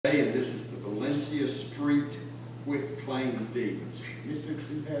And this is the Valencia Street Quitclaim deeds. Mr.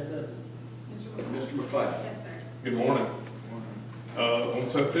 Can you pass that? Mr. McCloud. Yes, sir. Good morning. On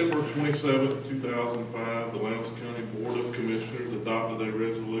September 27, 2005, the Lowndes County Board of Commissioners adopted a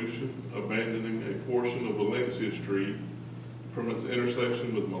resolution abandoning a portion of Valencia Street from its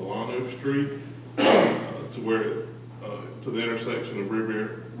intersection with Milano Street to the intersection of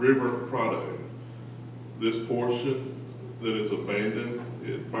River Prado. This portion that is abandoned,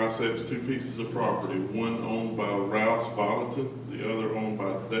 it bisects two pieces of property, one owned by Rouse Volanton, the other owned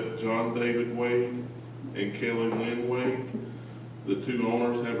by John David Wade and Kelly Lynn Wade. The two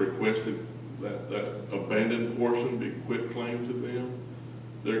owners have requested that abandoned portion be quitclaimed to them.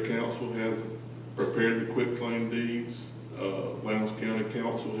 Their council has prepared the quitclaim deeds. Lowndes County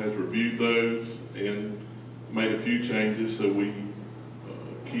Council has reviewed those and made a few changes so we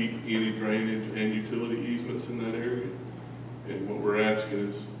keep any drainage and utility easements in that area. And what we're asking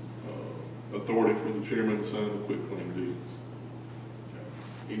is authority for the chairman to sign the quitclaim deeds.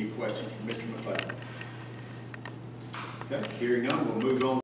 Any questions for Mr. McCloud? Okay, hearing none, we'll move on.